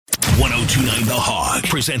1029 The Hog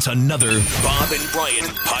presents another Bob and Brian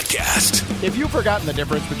podcast. If you've forgotten the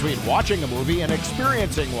difference between watching a movie and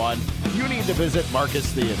experiencing one, you need to visit Marcus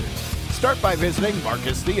Theaters. Start by visiting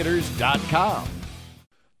marcustheaters.com.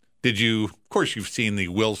 Did you, of course, you've seen the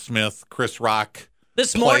Will Smith, Chris Rock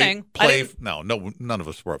This morning. No, none of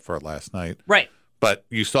us were up for it last night. Right. But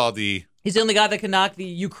you saw the... He's the only guy that can knock the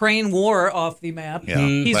Ukraine war off the map.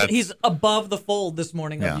 Yeah, He's above the fold this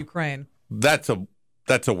morning of Ukraine. That's a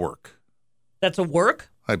work. That's a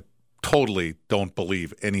work? I totally don't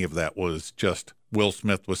believe any of that was just Will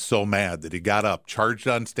Smith was so mad that he got up, charged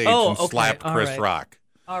on stage, and slapped Chris Rock.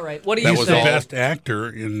 All right. What do you That say? was He's the all- best actor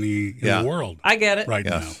in the world I get it. right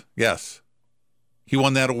now. Yes. He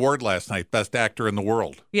won that award last night, Best Actor in the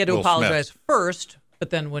World. He had to Will apologize Smith. first,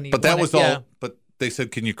 but then when he But that won was it, all. yeah. But they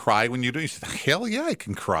said, "Can you cry when you do?" He said, "Hell yeah, I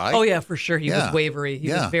can cry." Oh, yeah, for sure. He Yeah. was wavery. He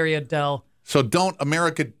Yeah. was very Adele. So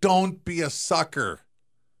America, don't be a sucker.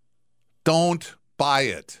 Don't buy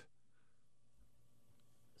it.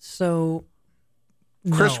 So,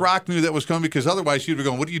 Chris no. Rock knew that was coming because otherwise you'd be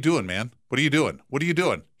going, "What are you doing, man? What are you doing? What are you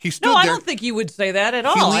doing?" He stood No, I there. don't think you would say that at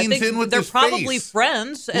all. I leans think in with they're his probably face.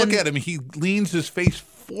 friends. Look And, at him. He leans his face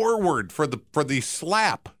forward for the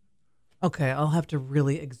slap. Okay, I'll have to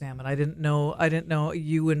really examine. I didn't know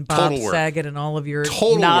you and Bob Total work. Saget and all of your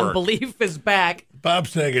Total non-belief is back. Bob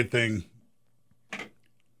Saget thing.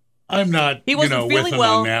 I'm not, He wasn't with feeling him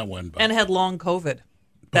well on that one. But and had long COVID.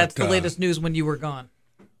 That's the But, latest news when you were gone.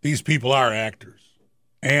 these people are actors,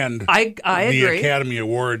 and I the agree. Academy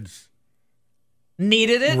Awards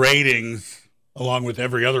Needed it? ratings, along with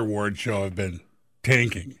every other award show, have been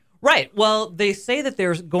tanking. Right. Well, they say that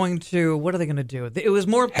they're going to, what are they going to do? It was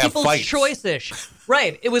more Have people's fights. choice-ish.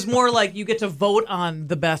 Right. It was more like you get to vote on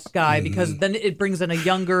the best guy because then it brings in a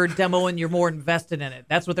younger demo and you're more invested in it.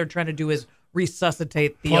 That's what they're trying to do is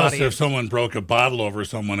resuscitate the Plus, audience. if someone broke a bottle over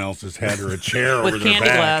someone else's head or a chair over With their candy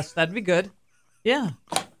back, glass, that'd be good. Yeah.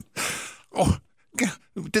 Oh,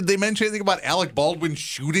 did they mention anything about Alec Baldwin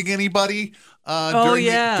shooting anybody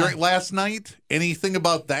during last night? Anything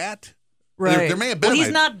about that? Right. There may have been. Well, he's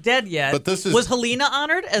not dead yet. but this is- Was Helena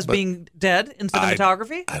honored as being dead in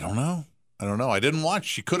cinematography? I don't know. I didn't watch.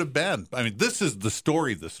 She could have been. I mean, this is the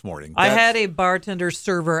story this morning. I had a bartender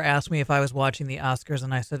server ask me if I was watching the Oscars,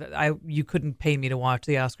 and I said, you couldn't pay me to watch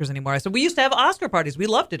the Oscars anymore. I said, we used to have Oscar parties. We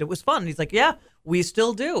loved it. It was fun. And he's like, yeah, we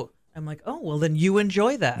still do. I'm like, oh, well, then you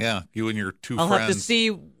enjoy that. Yeah, you and your two I'll friends. have to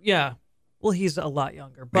see. Yeah. Well, he's a lot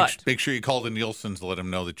younger, but Make sure you call the Nielsen's to let them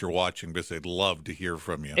know that you're watching because they'd love to hear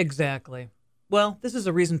from you. exactly. Well, this is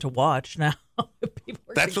a reason to watch now.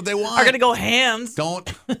 People That's what they want. are going to go hands.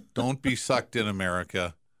 Don't be sucked in,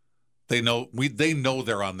 America. They know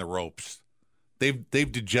they're on the ropes. They've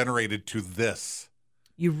degenerated to this.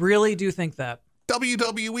 You really do think that?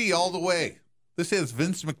 WWE all the way. This has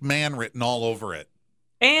Vince McMahon written all over it.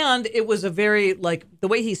 And it was a very, like, the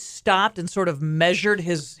way he stopped and sort of measured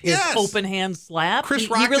his Yes. open hand slap. Chris he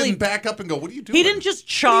Rock really didn't back up and go, "What are you doing?" He didn't just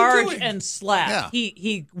What are you charge doing? and slap. Yeah.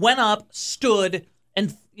 He went up, stood,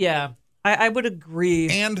 and I would agree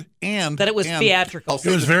and that it was theatrical. I'll it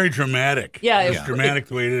say was this, very dramatic. Yeah, it was Yeah. dramatic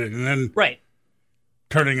the way he did it, and then Right.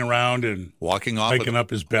 turning around and walking off. hiking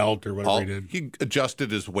up his belt or whatever he did. He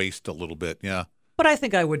adjusted his waist a little bit. Yeah. But I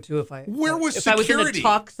think I would too if I Where was if I was in a security?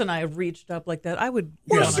 tux and I reached up like that. I would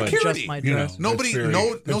Where's wanna security? adjust my You know, dress. Nobody- that's very,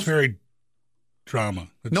 no- that's very drama.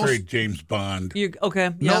 That's No- very James Bond. You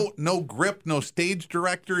okay? Yeah. No grip, no stage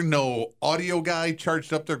director, no audio guy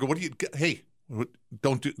charged up there. Go, what do you? Hey,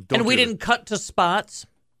 don't do. Don't And we do didn't cut to spots.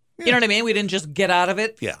 You know what I mean? We didn't just get out of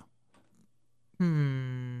it. that. Yeah.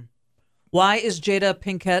 Why is Jada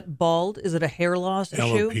Pinkett bald? Is it a hair loss issue?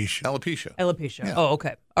 Alopecia. Alopecia. Alopecia. Yeah. Oh,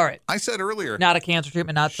 okay. All right. I said earlier. Not a cancer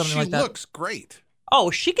treatment, not something she like that. looks great. Oh,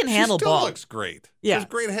 she can handle she still bald. looks great. She Yeah. has a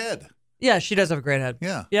great head. Yeah, she does have a great head.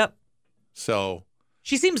 Yeah. Yep. So.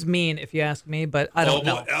 She seems mean, if you ask me, but I don't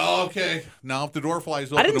know. Boy. Oh, okay. Now if the door flies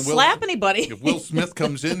open, I didn't and Will, slap anybody. If Will Smith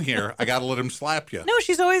comes in here, I got to let him slap you. No,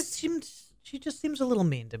 she just seems a little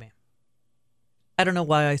mean to me. I don't know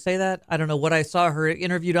why I say that. I don't know what I saw her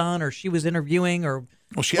interviewed on, or she was interviewing, or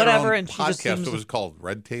Well, she had whatever. her own And she just podcast. seems, It was called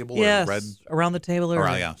Red Table yes, or Red. around the table, or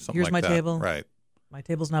Yeah, something here's like my that. table. Right. My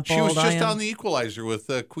table's not She bald. was just on The Equalizer with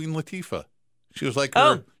Queen Latifah. She was like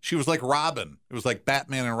She was like Robin. It was like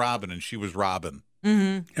Batman and Robin, and she was Robin.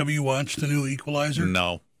 Mm-hmm. Have you watched the new Equalizer?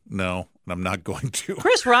 No, and I'm not going to.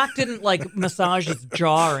 Chris Rock didn't like massage his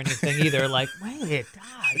jaw or anything either. Like, wait,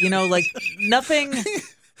 like nothing.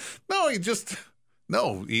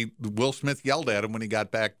 No, Will Smith yelled at him when he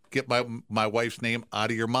got back. Get my wife's name out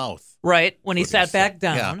of your mouth. Right when he That's what he sat back said.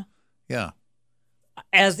 down, Yeah.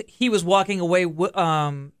 as he was walking away,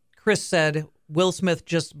 Chris said, Will Smith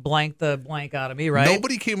just blanked the blank out of me, right?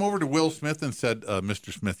 Nobody came over to Will Smith and said,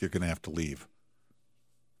 Mr. Smith, you're going to have to leave.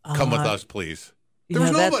 Come with us, please. There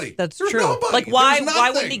was nobody. That's There's true. Nobody. Like,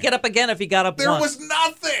 why wouldn't he get up again if he got up There once? was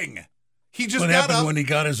nothing. He just what got happened up. when he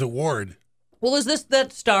got his award? Well, is this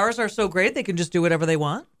that stars are so great they can just do whatever they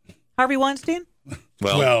want? Harvey Weinstein?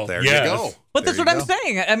 Well, there yes. you go. But that's There what you I'm go.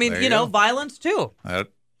 saying. I mean, There you go. violence too. I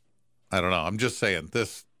don't know. I'm just saying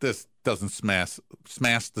this doesn't smash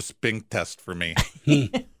the spink test for me.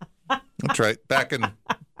 That's right. Back in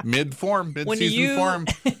mid-season form.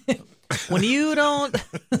 When you don't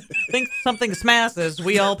think something smashes,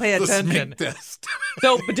 we all pay The attention. spink test.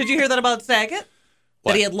 So, but did you hear that about Saget?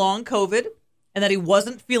 What? That he had long COVID and that he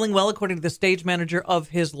wasn't feeling well, according to the stage manager of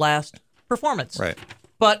his last performance. Right.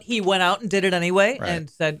 But he went out and did it anyway Right. and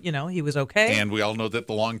said, he was okay. And we all know that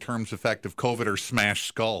the long-term effect of COVID are smashed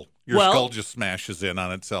skull. Your Well- skull just smashes in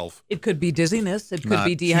on itself. It could be dizziness. It could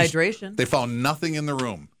be dehydration. They found nothing in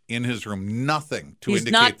his room, nothing to He's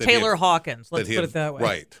indicate not that Taylor Hawkins. Let's he put had- it that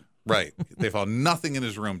way. Right. They found nothing in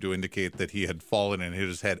his room to indicate that he had fallen and hit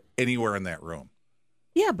his head anywhere in that room.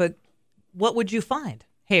 Yeah, but what would you find?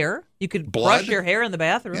 Hair? You could Blood? brush your hair in the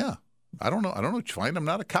bathroom. Yeah. I don't know. Find I'm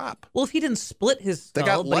not a cop. Well, if he didn't split his They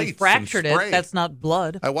skull, got but he lights fractured and spray. it, that's not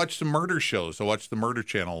blood. I watched some murder shows. I watched the Murder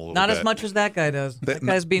Channel a little Not bit. as much as that guy does. That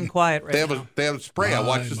guy's being quiet right now. They have a spray. I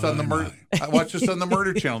watched this on the murder. I watched this on the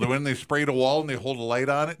Murder Channel. When they sprayed a wall and they hold a light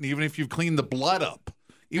on it, and even if you've cleaned the blood up,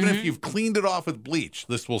 even if you've cleaned it off with bleach,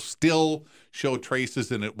 this will still show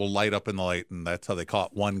traces and it will light up in the light. And that's how they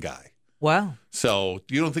caught one guy. Wow. So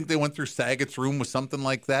you don't think they went through Saget's room with something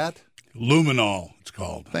like that? Luminol, it's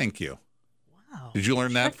called. Thank you. Wow. Did you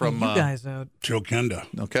learn that Checking from you guys out? Joe Kenda.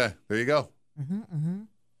 Okay, there you go.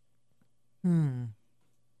 Hmm.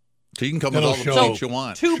 So you can come with That'll all the show- things you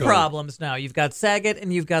want. Two Sure. problems now. You've got Saget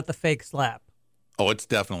and you've got the fake slap. Oh, it's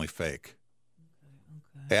definitely fake.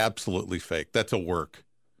 Absolutely fake. That's a work.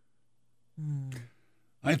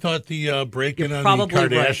 I thought the break-in You're on the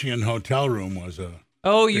probably right. Kardashian hotel room was a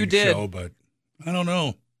Oh, you big did. show, but I don't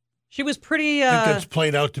know. She was pretty. I think that's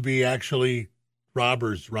played out to be actually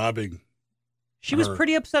robbing. She was her.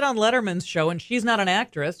 pretty upset on Letterman's show, and she's not an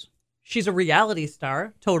actress. She's a reality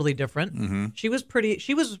star, totally different. Mm-hmm.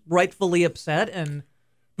 She was rightfully upset, and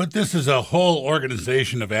But this is a whole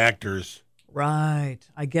organization of actors right.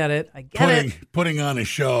 I get it. putting on a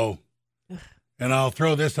show. And I'll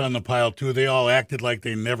throw this on the pile, too. They all acted like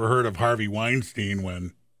they never heard of Harvey Weinstein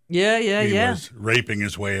when Yeah, he yeah. was raping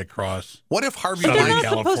his way across. What if Harvey But they're Southern not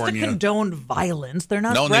Weinstein? supposed to California. condone violence. They're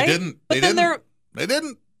not. No, right? they didn't. But They then didn't. They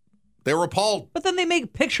didn't. They were appalled. But then they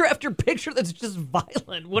make picture after picture that's just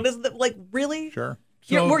violent. What is that? Like, really? Sure.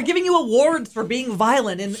 We're giving you awards for being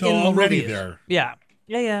violent in already movies. there. Yeah.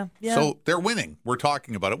 So they're winning. We're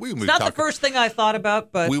talking about it. It's not the first thing I thought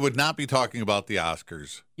about, but We would not be talking about the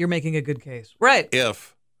Oscars you're making a good case. Right.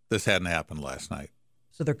 if this hadn't happened last night.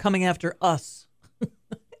 So they're coming after us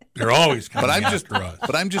They're always coming But I'm just after us.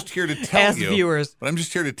 but I'm just here to tell as you. viewers. But I'm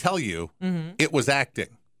just here to tell you Mhm. it was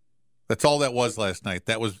acting. That's all that was last night.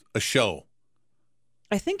 That was a show.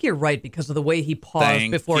 I think you're right because of the way he paused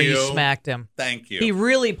Thank before you. you smacked him. Thank you. He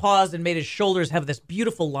really paused and made his shoulders have this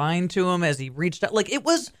beautiful line to him as he reached out. Like, it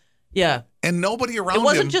was, yeah. and nobody around It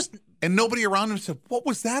wasn't him just, and nobody around him said, "What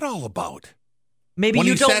was that all about?" maybe when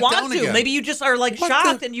you he don't sat want down to. again. Maybe you just are like What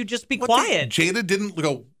shocked the- and you just be What quiet. Jada didn't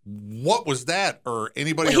go, "What was that?" or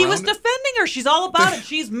anybody He around was him. defending her. She's all about it.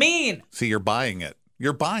 She's mean. See, you're buying it.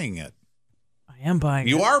 You're buying it. I am buying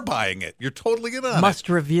You it. are buying it. You're totally in on it. Must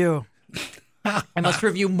review. I must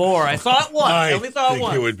review more. I saw it once. I only saw it think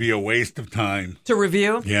once. it would be a waste of time. To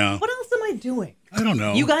review? Yeah. What else am I doing? I don't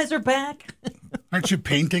know. You guys are back. Aren't you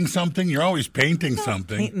painting something? You're always painting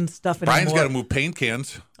something. Painting stuff anymore. Brian's got to move paint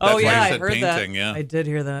cans. Oh, That's why yeah, he I said heard painting. that. Yeah. I did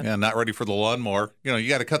hear that. Yeah, not ready for the lawnmower. You know, you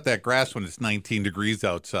got to cut that grass when it's 19 degrees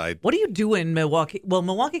outside. What do you do in Milwaukee? Well,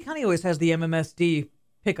 Milwaukee County always has the MMSD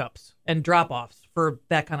pickups and drop-offs for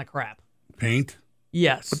that kind of crap. Paint?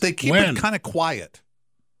 Yes. But they keep When? it kind of quiet.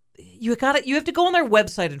 You have to go on their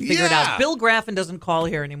website and figure it Yeah. out. Bill Graffin doesn't call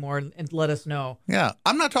here anymore and let us know. Yeah.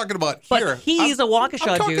 I'm not talking about But here. he's I'm a Waukesha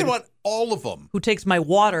I'm talking dude. about all of them. Who takes my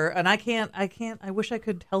water, and I wish I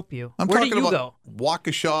could help you. I'm Where do talking you about go?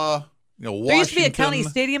 Waukesha, Washington. There used to be a county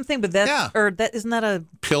stadium thing, but Yeah. isn't that a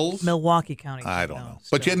Pills? Milwaukee County I thing? don't No, know.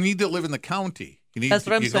 But you still. need to live in the county. You need That's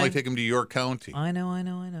what I'm you can only saying. take them to your county. I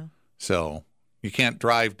know. So you can't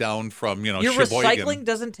drive down from, Your Sheboygan. recycling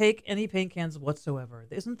doesn't take any paint cans whatsoever.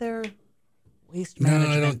 Isn't there waste No,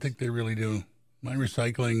 management? I don't think they really do. My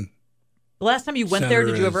recycling. The last time you went there,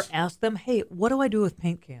 Center did you ever is- ask them, hey, what do I do with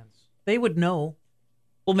paint cans? They would know.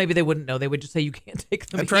 Well, maybe they wouldn't know. They would just say you can't take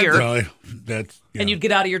them That's right. here. Well, that's And you'd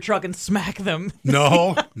get out of your truck and smack them.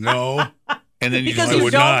 no. And then you Because just I you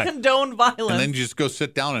would don't not. condone violence. and then you just go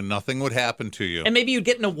sit down and nothing would happen to you. And maybe you'd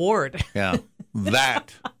get an award. Yeah.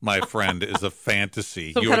 That, my friend, is a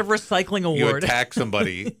fantasy. Some kind of recycling You award. attack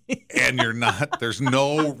somebody and there's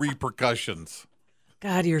no repercussions.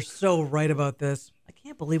 God, you're so right about this. I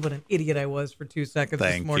can't believe what an idiot I was for 2 seconds this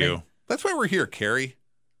Thank morning. you. That's why we're here, Carrie.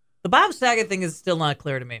 The Bob Saget thing is still not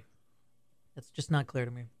clear to me. It's just not clear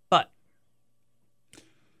to me. But,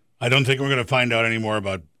 I don't think we're going to find out any more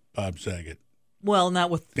about Bob Saget. well, not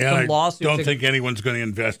with And some I lawsuits. don't think anyone's going to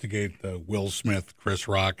investigate the Will Smith, Chris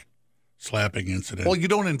Rock slapping incident. Well, you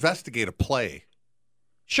don't investigate a play.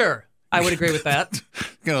 Sure, I would agree with that.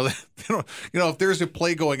 If there's a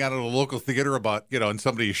play going on at a local theater about, and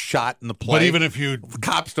somebody is shot in the play, but even if you,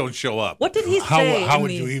 cops don't show up. What did he say? how in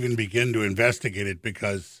would the- you even begin to investigate it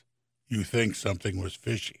because you think something was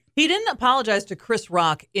fishy? He didn't apologize to Chris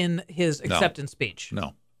Rock in his acceptance speech.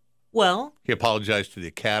 No. Well, He apologized to the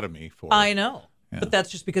Academy for I know. Yeah. But that's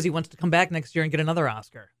just because he wants to come back next year and get another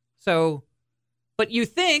Oscar. So, but you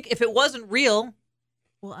think if it wasn't real,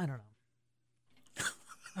 well, I don't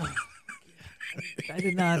know. I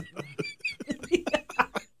did not.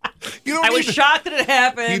 You don't I need was to- shocked that it You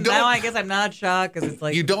happened. don't- Now I guess I'm not shocked because it's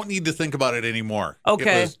like, You don't need to think about it anymore.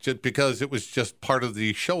 Okay. It was just because it was just part of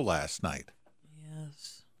the show last night.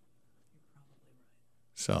 yes.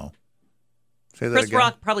 So, say that Chris again.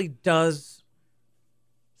 Rock probably does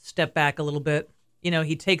step back a little bit.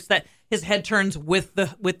 He takes that, his head turns with the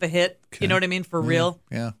hit. Okay. You know what I mean? For real.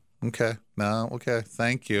 Yeah. Okay. No. Okay.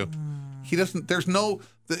 Thank you. He doesn't. There's no.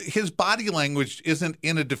 His body language isn't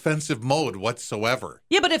in a defensive mode whatsoever.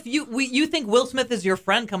 Yeah, but if you think Will Smith is your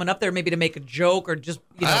friend coming up there maybe to make a joke or just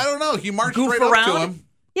I don't know. He marched goof right around. up to him.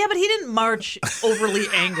 Yeah, but he didn't march overly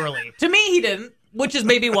angrily. To me, he didn't, which is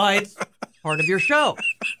maybe why it's part of your show.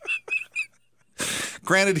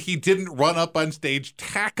 Granted, he didn't run up on stage,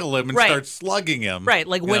 tackle him, and Right. start slugging him. Right,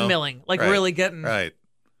 like you know? windmilling, like Right. really getting. Right.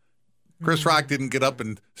 Chris Rock didn't get up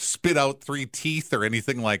and spit out 3 teeth or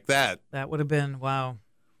anything like that. That would have been wow.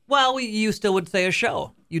 Well, you still would say a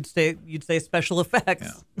show. You'd say special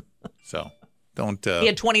effects. Yeah. So don't. He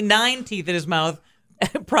had 29 teeth in his mouth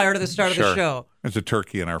prior to the start of the Sure. show, There's a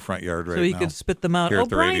turkey in our front yard right so he now. could spit them out. Here Oh, at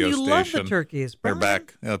the Brian, radio you love the station. turkeys. They're Brian.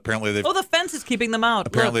 back. Apparently they've Oh, the fence is keeping them out.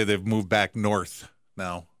 apparently Look, they've moved back north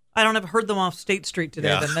now. I don't have heard them off State Street today.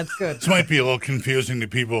 Yeah. Then that's good. This might be a little confusing to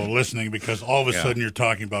people listening because all of a Yeah. sudden you're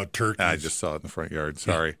talking about turkeys. I just saw it in the front yard.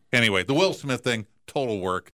 Sorry. Anyway, the Will Smith thing, total work.